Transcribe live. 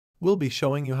We'll be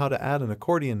showing you how to add an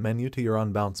accordion menu to your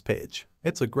Unbounce page.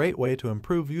 It's a great way to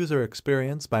improve user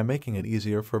experience by making it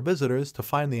easier for visitors to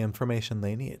find the information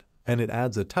they need. And it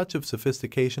adds a touch of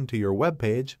sophistication to your web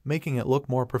page, making it look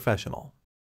more professional.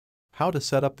 How to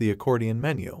set up the accordion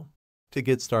menu. To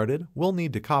get started, we'll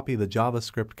need to copy the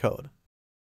JavaScript code.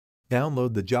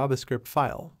 Download the JavaScript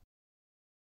file.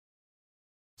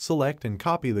 Select and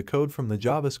copy the code from the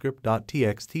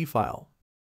javascript.txt file.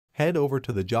 Head over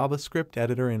to the JavaScript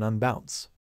editor in Unbounce.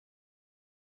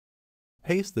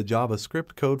 Paste the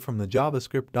JavaScript code from the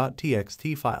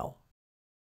javascript.txt file.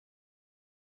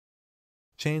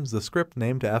 Change the script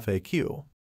name to FAQ.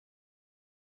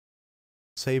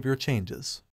 Save your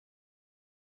changes.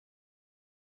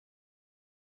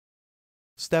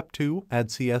 Step 2. Add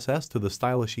CSS to the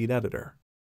Stylesheet Editor.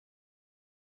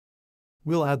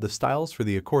 We'll add the styles for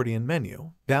the accordion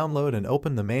menu. Download and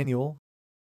open the manual.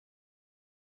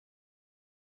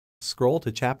 Scroll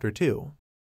to Chapter 2.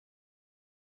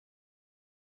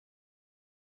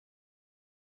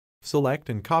 Select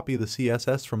and copy the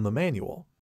CSS from the manual.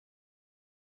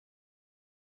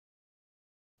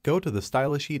 Go to the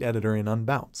Stylesheet Editor in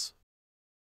Unbounce.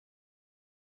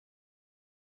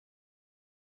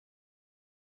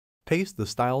 Paste the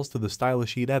styles to the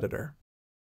Stylesheet Editor.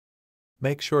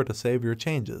 Make sure to save your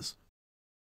changes.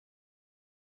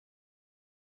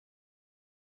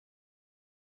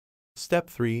 Step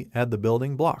 3. Add the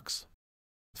building blocks.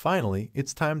 Finally,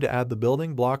 it's time to add the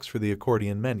building blocks for the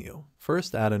accordion menu.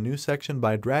 First, add a new section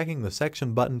by dragging the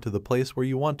section button to the place where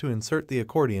you want to insert the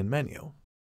accordion menu.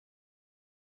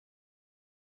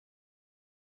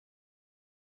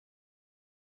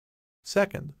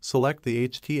 Second, select the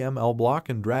HTML block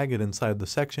and drag it inside the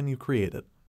section you created.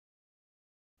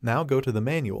 Now go to the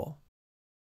manual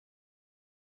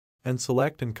and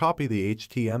select and copy the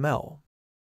HTML.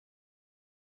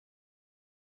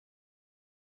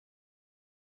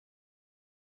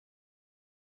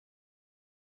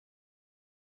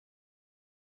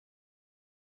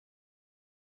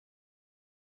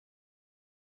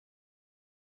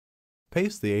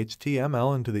 Paste the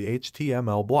HTML into the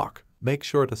HTML block. Make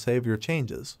sure to save your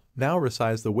changes. Now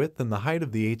resize the width and the height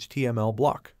of the HTML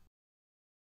block.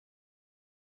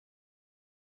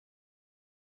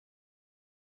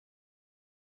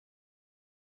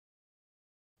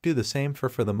 Do the same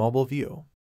for the mobile view.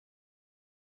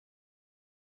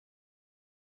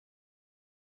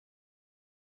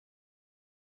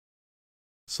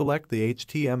 Select the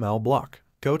HTML block.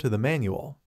 Go to the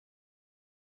manual.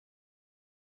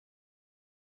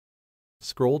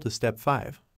 Scroll to Step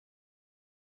 5.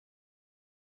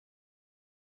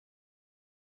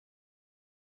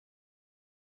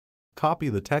 Copy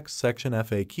the text section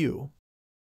FAQ.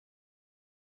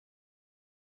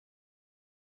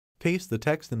 Paste the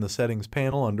text in the Settings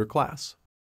panel under Class.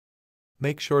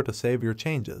 Make sure to save your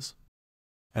changes.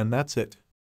 And that's it.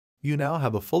 You now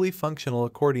have a fully functional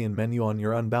accordion menu on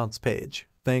your Unbounce page.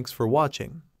 Thanks for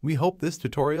watching. We hope this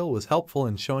tutorial was helpful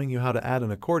in showing you how to add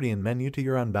an accordion menu to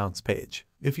your Unbounce page.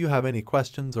 If you have any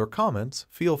questions or comments,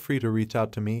 feel free to reach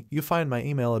out to me. You find my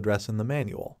email address in the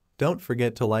manual. Don't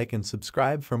forget to like and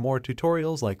subscribe for more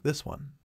tutorials like this one.